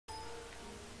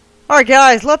Alright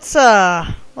guys, let's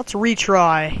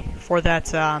retry for that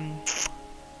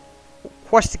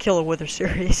Quest to Kill the Wither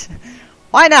series.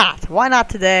 Why not? Why not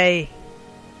today?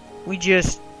 You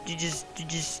just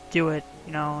do it,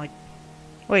 you know, like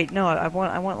wait, no, I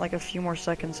want like a few more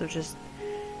seconds of just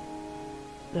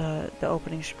the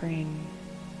opening screen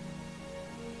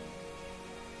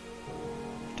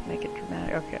to make it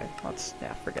dramatic. Okay,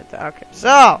 forget that. Okay.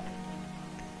 So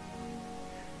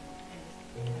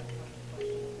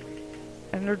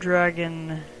Ender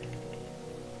Dragon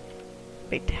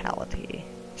Fatality.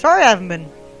 Sorry I haven't been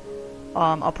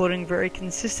uploading very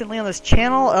consistently on this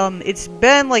channel. It's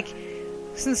been like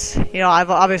since, you know,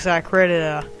 I created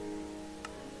a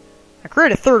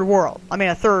third world. I mean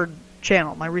a third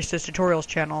channel, my Reese's Tutorials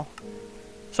channel.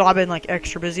 So I've been like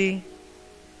extra busy.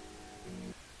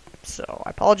 So I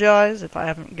apologize if I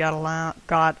haven't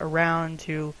got around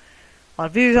to a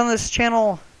lot of videos on this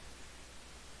channel.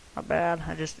 Not bad.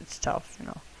 It's tough, you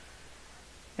know.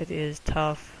 It is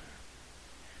tough.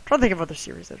 I'm trying to think of other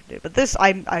series that I do, but this,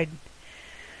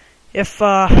 if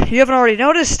you haven't already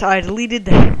noticed, I deleted.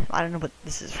 I don't know what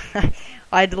this is.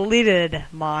 I deleted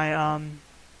my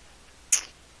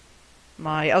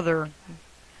my other,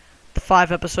 the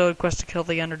 5-episode Quest to Kill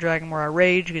the Ender Dragon where I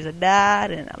raged because I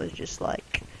died, and I was just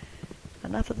like,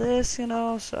 enough of this, you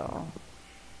know. So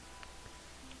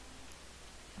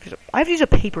I have to use a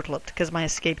paper clip because my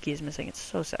escape key is missing. It's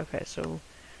so sad. Okay, so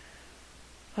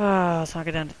let's knock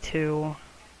it down to 2.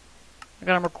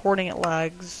 I'm recording at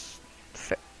lags.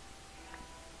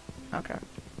 Okay.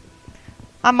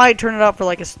 I might turn it up for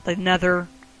like a nether,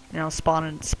 you know,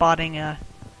 spotting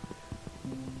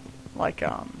like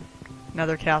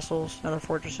nether castles, nether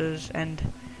fortresses, and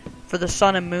for the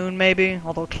sun and moon maybe.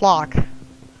 Although clock,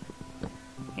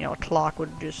 you know, a clock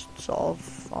would just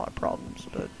solve all our problems,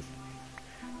 but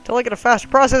until I get a faster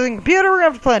processing computer, we're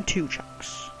gonna have to play on 2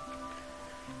 chunks.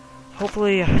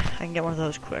 Hopefully, I can get one of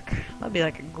those quick. That'd be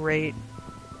like a great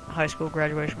high school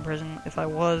graduation present if I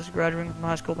was graduating from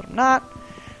high school, but I'm not.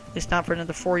 At least not for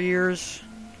another 4 years,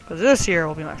 because this year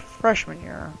will be my freshman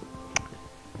year.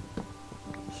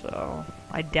 So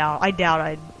I doubt I'd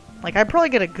probably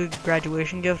get a good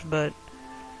graduation gift, but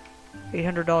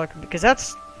 $800 because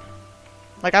that's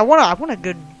like I want a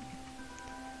good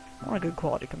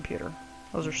quality computer.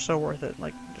 Those are so worth it.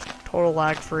 Like, just total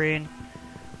lag free and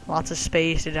lots of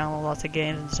space to download lots of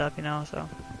games and stuff, you know, so.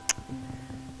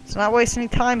 Let's not waste any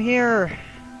time here.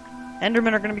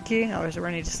 Endermen are going to be key. Obviously, we're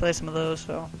going to need to slay some of those,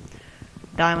 so.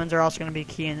 Diamonds are also going to be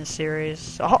key in this series.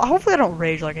 So, hopefully I don't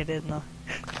rage like I did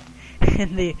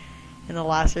in the in the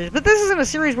last series. But this isn't a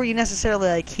series where you necessarily,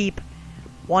 like, keep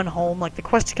one home. Like, the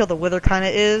Quest to Kill the Wither kind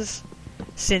of is,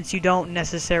 since you don't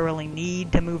necessarily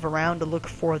need to move around to look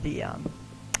for the,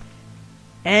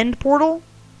 end portal,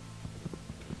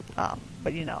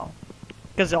 but you know,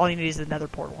 because all you need is the nether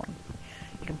portal one.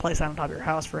 You can place that on top of your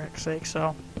house for heck's sake.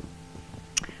 So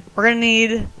we're gonna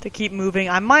need to keep moving.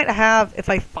 I might have, if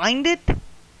I find it,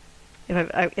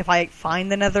 if I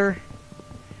find the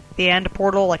end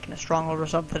portal, like in a stronghold or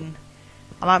something,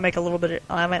 I might make a little bit.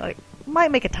 I might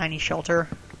make a tiny shelter.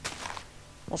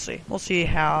 We'll see. We'll see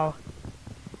how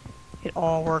it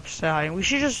all works out. And we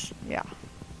should just, yeah.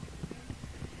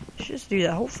 Just do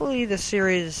that. Hopefully this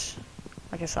series,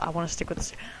 like I said, I want to stick with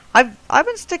this. I've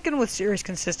been sticking with series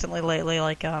consistently lately,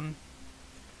 like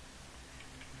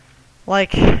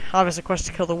obviously Quest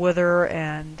to Kill the Wither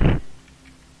and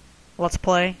Let's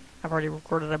Play. I've already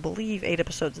recorded, I believe, 8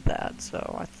 episodes of that,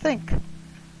 so I think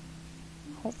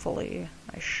hopefully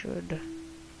I should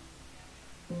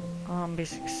be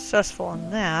successful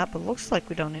in that. But it looks like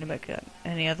we don't need to make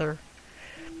any other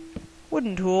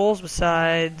wooden tools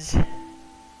besides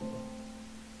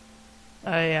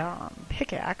a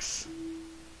pickaxe,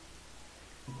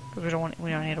 because we don't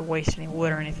need to waste any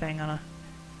wood or anything on a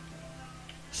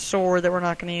sword that we're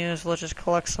not going to use. So let's just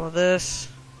collect some of this.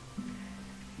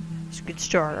 It's a good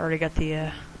start. Already got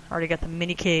the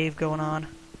mini cave going on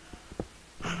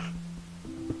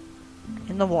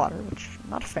in the water, which I'm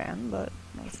not a fan, but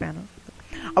not a fan of.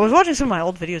 I was watching some of my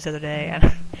old videos the other day,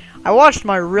 and I watched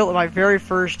my very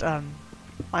first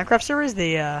Minecraft series,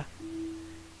 the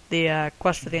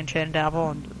Quest for the Enchanted Apple,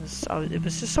 and it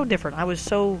was just so different. I was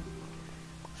so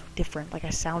different. Like, I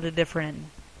sounded different, and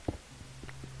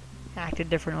acted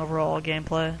different overall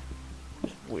gameplay. It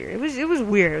was weird. It was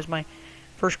weird. It was my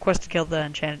first quest to get the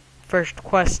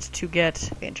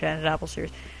Enchanted Apple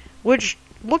series. Which,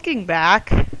 looking back,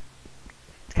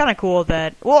 it's kind of cool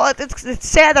that. Well, it's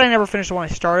sad that I never finished the one I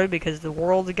started because the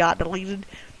world got deleted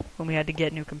when we had to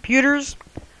get new computers.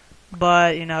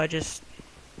 But you know, it just.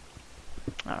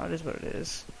 Oh, it is what it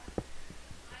is.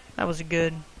 That was a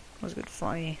good was good,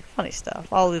 funny stuff.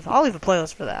 I'll leave a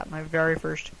playlist for that. My very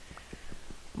first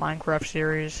Minecraft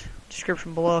series.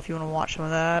 Description below if you want to watch some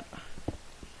of that.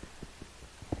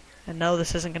 And no,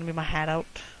 this isn't going to be my hideout,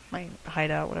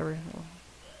 whatever.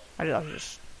 I was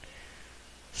just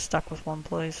stuck with one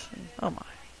place. Oh my.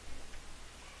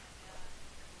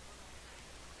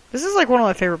 This is like one of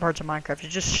my favorite parts of Minecraft.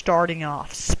 Is just starting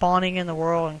off, spawning in the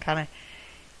world, and kind of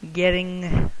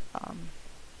getting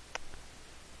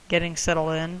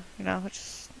settled in. You know,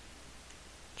 it's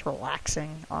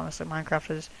relaxing. Honestly,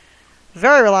 Minecraft is a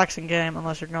very relaxing game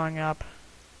unless you're going up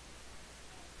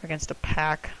against a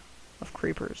pack of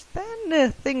creepers.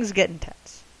 Then things get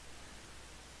intense.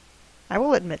 I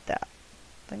will admit that.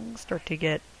 Things start to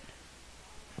get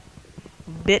a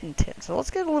bit intense. So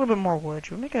let's get a little bit more wood.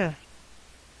 Should we make a...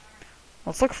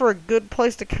 Let's look for a good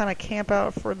place to kind of camp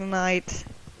out for the night.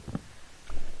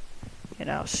 You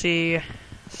know, see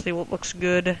what looks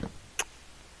good.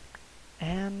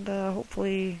 And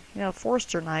hopefully, you know,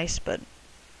 forests are nice, but...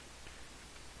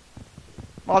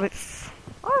 Well, I mean,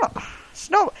 I don't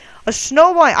know. A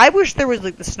snow biome. I wish there was,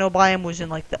 like, the snow biome was in,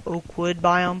 like, the oak wood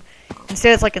biome.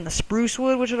 Instead, it's, like, in the spruce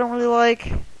wood, which I don't really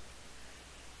like.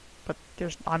 But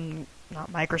I'm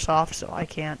not Microsoft, so I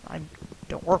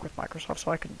don't work with Microsoft,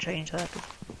 so I couldn't change that.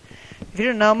 If you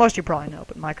didn't know, most of you probably know,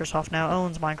 but Microsoft now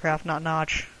owns Minecraft, not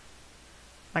Notch.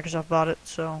 Microsoft bought it,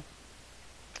 so,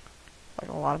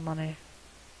 like, a lot of money.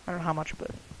 I don't know how much,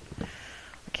 but I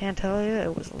can't tell you,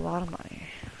 it was a lot of money.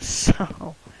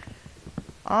 So,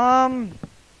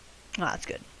 that's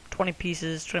good. 20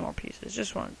 pieces, 20 more pieces.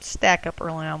 Just want to stack up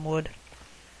early on wood.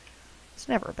 It's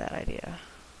never a bad idea.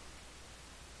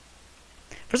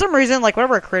 For some reason, like,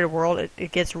 whenever I create a world,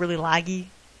 it gets really laggy.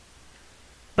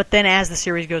 But then as the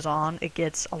series goes on, it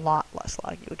gets a lot less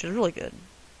laggy, which is really good.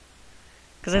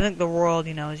 Because I think the world,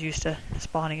 you know, is used to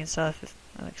spawning and stuff, if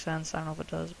that makes sense. I don't know if it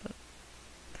does, but...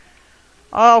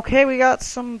 okay, we got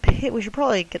some pig. We should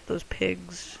probably get those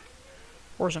pigs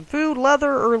for some food.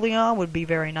 Leather early on would be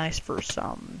very nice for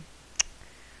some...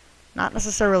 Not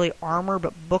necessarily armor,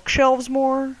 but bookshelves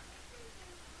more.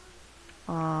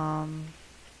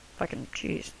 If I can...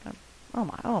 Jeez. Oh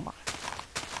my.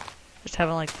 Just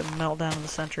having, like, the meltdown of the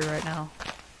century right now.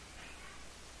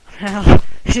 I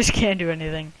just can't do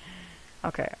anything.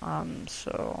 Okay,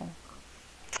 so...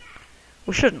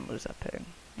 We shouldn't lose that pig.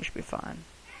 He should be fine.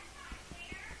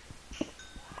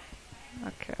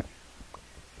 Okay.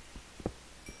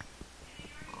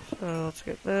 So, let's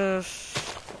get this.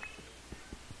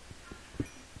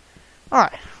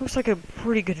 Alright, looks like a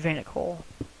pretty good vein of coal.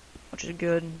 Which is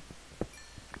good.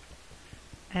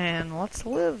 And let's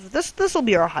live. This will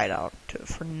be our hideout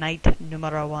for night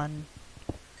numero 1.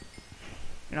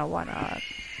 You know, why not?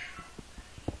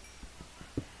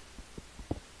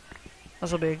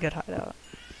 This will be a good hideout.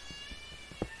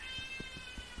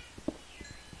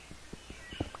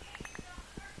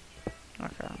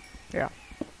 Okay. Yeah.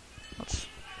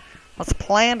 Let's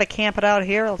plan to camp it out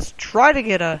here. Let's try to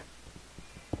get a...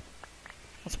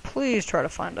 Let's please try to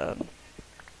find a...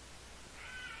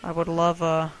 I would love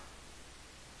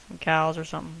some cows or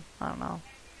something. I don't know.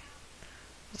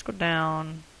 Let's go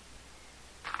down.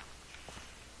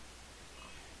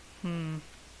 And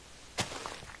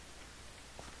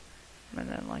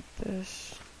then like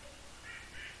this.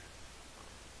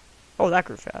 Oh, that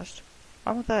grew fast.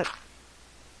 Why would that...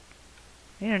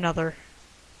 I need another.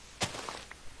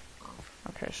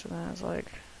 Okay, so then it's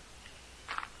like...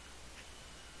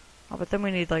 Oh, but then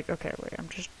we need like... Okay, wait, I'm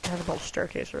just trying to build a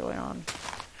staircase early on.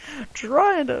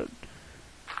 Trying to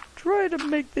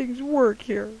make things work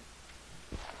here.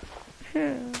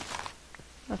 Yeah.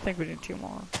 I think we need 2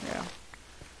 more. Yeah.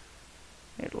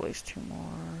 Need at least 2 more.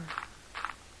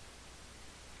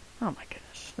 Oh my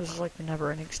goodness. This is like the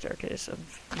never-ending staircase of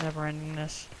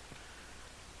never-endingness.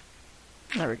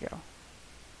 There we go.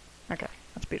 Okay,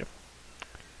 that's beautiful.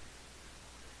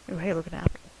 Oh, hey, look at an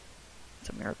apple. It's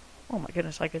a miracle. Oh my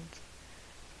goodness, I could...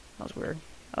 That was weird.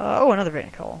 Oh, another vein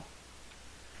of coal.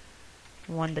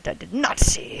 One that I did not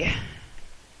see.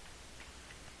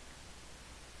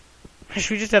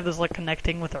 Should we just have this, like,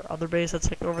 connecting with our other base that's,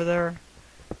 like, over there?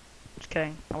 Just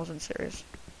kidding. I wasn't serious.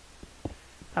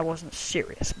 I wasn't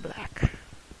serious, Black.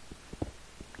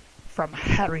 From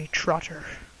Harry Trotter.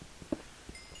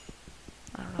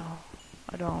 I don't know.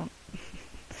 I don't...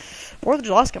 4th of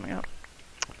July's coming up.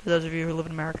 For those of you who live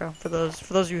in America. For those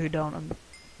of you who don't, I'm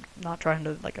not trying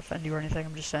to, like, offend you or anything.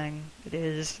 I'm just saying it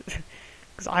is.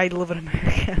 Because I live in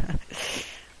America.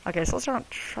 Okay, so let's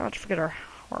try not to forget where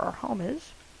our home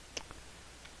is.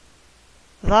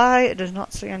 Thy does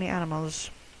not see any animals.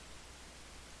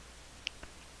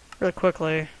 Really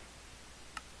quickly.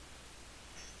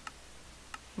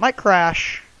 Might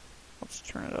crash. Let's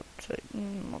turn it up to,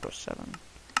 we'll go 7.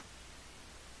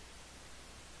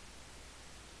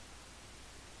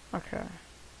 Okay.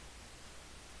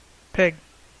 Pig.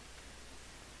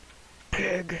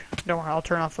 Pig. Don't worry, I'll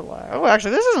turn off the lag. Oh,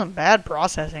 actually, this isn't bad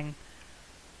processing.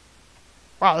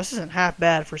 Wow, this isn't half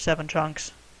bad for 7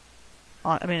 chunks.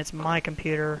 I mean, it's my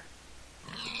computer.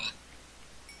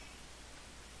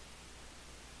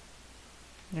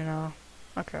 You know?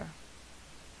 Okay.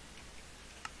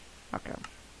 Okay.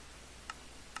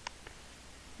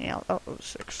 Yeah, oh, it was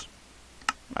 6.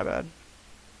 My bad.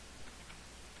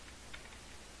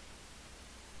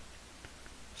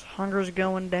 So hunger's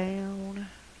going down.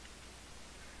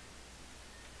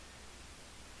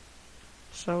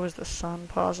 So is the sun,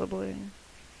 possibly.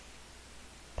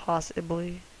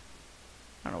 Possibly.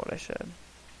 I don't know what I said.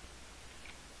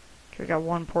 Okay, we got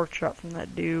 1 pork chop from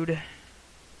that dude.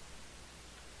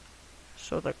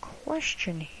 So the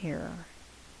question here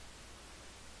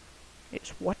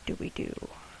is, what do we do?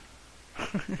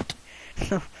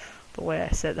 the way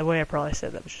I probably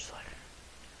said that was just like,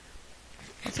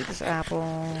 let's eat this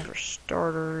apple for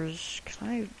starters.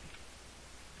 I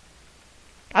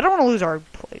don't want to lose our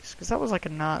place, because that was like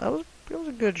it was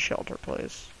a good shelter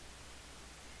place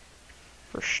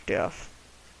for stuff.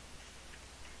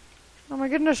 Oh my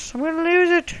goodness, I'm gonna lose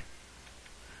it.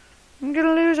 I'm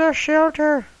gonna lose our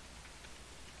shelter.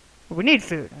 We need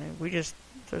food. I mean,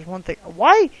 there's one thing.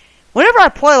 Why? Whenever I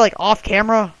play like off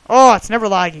camera, oh, it's never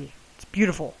laggy. It's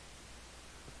beautiful.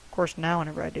 Of course, now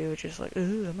whenever I do, it's just like,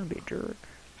 ooh, I'm gonna be a jerk.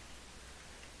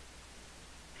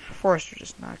 Forests are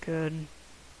just not good. And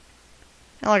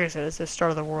like I said, it's the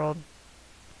start of the world.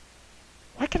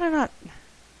 Why can I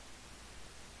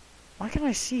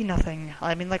see nothing?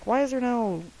 I mean, like, why is there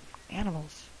no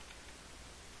animals?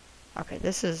 Okay,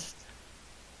 this is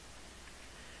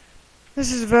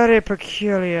very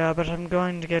peculiar, but I'm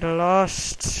going to get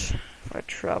lost if I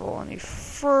travel any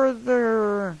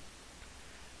further.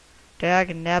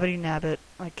 Dag and nabbity nabbit.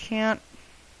 I can't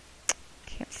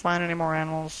find any more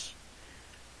animals.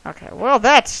 Okay, well,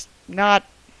 that's not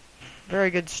a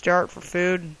very good start for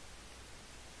food.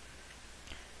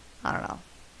 I don't know.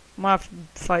 I'm gonna have to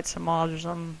fight some mobs or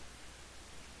something.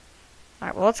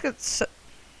 Alright, well, let's get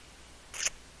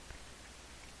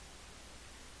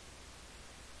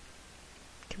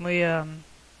can we,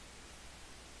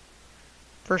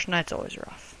 first night's always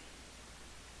rough.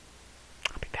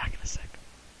 I'll be back in a sec.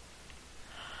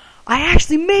 I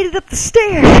actually made it up the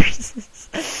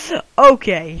stairs!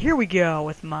 Okay, here we go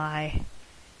with my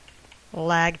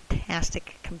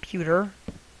lag-tastic computer.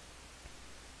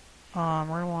 We're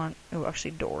gonna want, oh,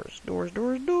 actually doors. Doors.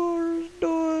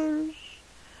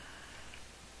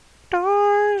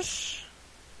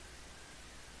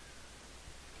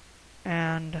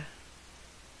 And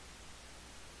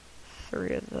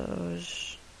 3 of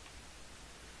those.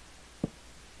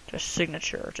 Just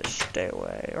signature, just stay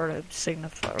away, or to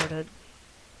signify, or to,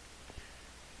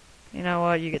 you know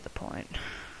what, you get the point.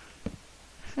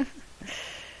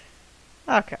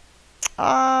 Okay.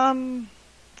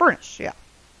 Furnace, yeah.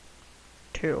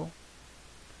 2.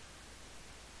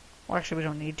 Well, actually, we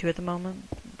don't need 2 at the moment,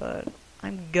 but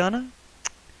I'm gonna.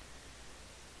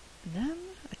 And then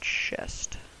a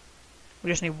chest. We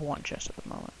just need 1 chest at the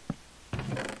moment.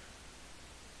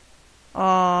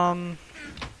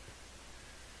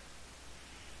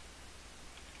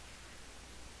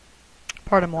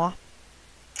 Pardon-moi.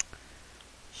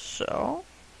 So,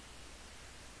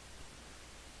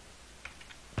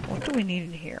 what do we need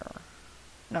in here?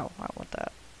 No, I don't want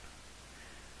that.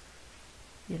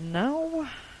 You know,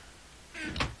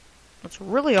 that's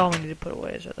really all we need to put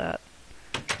away is that.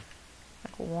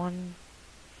 Like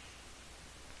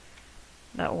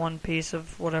that one piece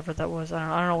of whatever that was.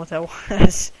 I don't know what that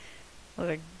was.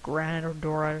 Like granite or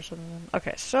dorite or something.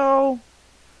 Okay, so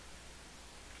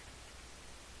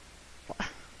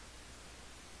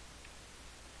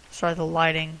sorry, the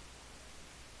lighting.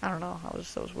 I don't know. That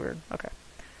was weird. Okay,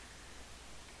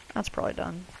 that's probably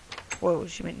done. Whoa,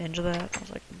 did you make ninja that? I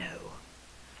was like, no.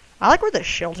 I like where the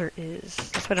shelter is.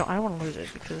 That's why I don't want to lose it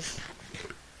because.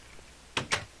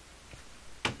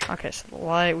 Okay, so the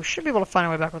light. We should be able to find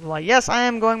our way back with the light. Yes, I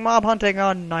am going mob hunting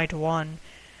on night 1.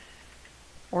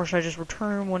 Or should I just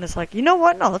return when it's like, you know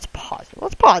what? No, let's pause it.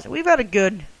 Let's pause it. We've had a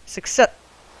good success.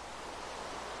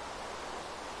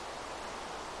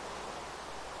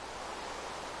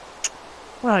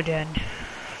 Well done.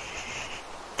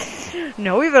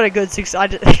 No, we've had a good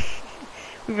success.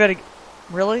 We've had a.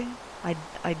 Really?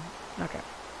 Okay.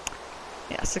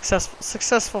 Yeah,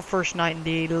 successful first night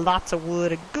indeed. Lots of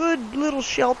wood, a good little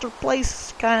shelter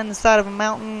place, kind of in the side of a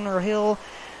mountain or a hill.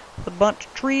 a bunch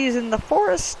of trees in the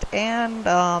forest, and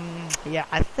yeah,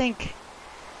 I think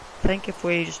if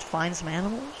we just find some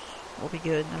animals, we'll be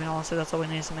good. I mean, honestly, that's all we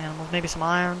need, some animals. Maybe some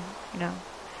iron, you know.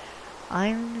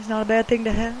 Iron is not a bad thing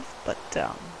to have, but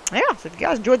yeah, so if you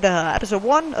guys enjoyed the episode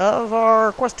 1 of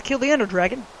our quest to kill the Ender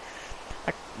Dragon,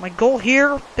 my goal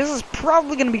here, this is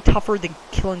probably going to be tougher than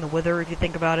killing the Wither if you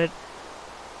think about it.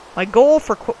 My goal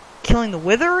for killing the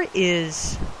Wither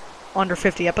is under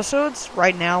 50 episodes.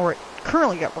 Right now, we're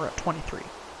at 23.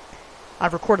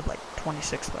 I've recorded like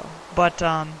 26 though, but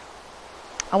I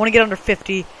want to get under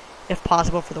 50 if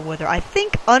possible for the Wither. I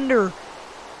think under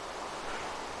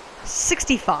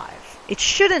 65. It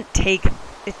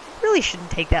really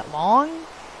shouldn't take that long,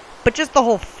 but just the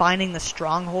whole finding the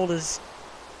stronghold is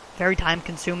very time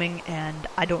consuming, and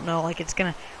I don't know, like,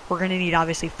 we're gonna need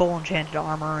obviously full enchanted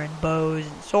armor and bows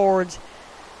and swords,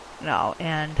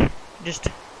 and just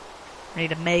we need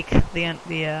to make we're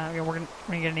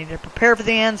gonna need to prepare for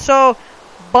the end, so a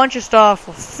bunch of stuff,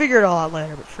 we'll figure it all out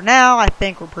later, but for now, I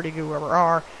think we're pretty good where we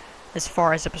are as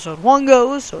far as episode 1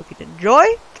 goes, so if you did enjoy,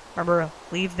 remember,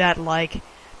 leave that like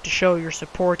to show your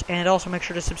support, and also make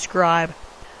sure to subscribe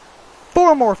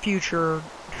for more future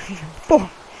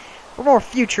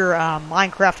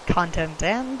Minecraft content.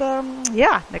 And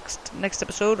yeah, next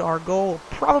episode, our goal will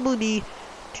probably be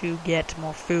to get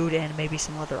more food and maybe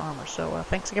some leather armor. So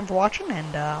thanks again for watching,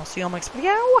 and I'll see you on my next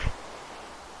video.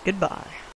 Goodbye.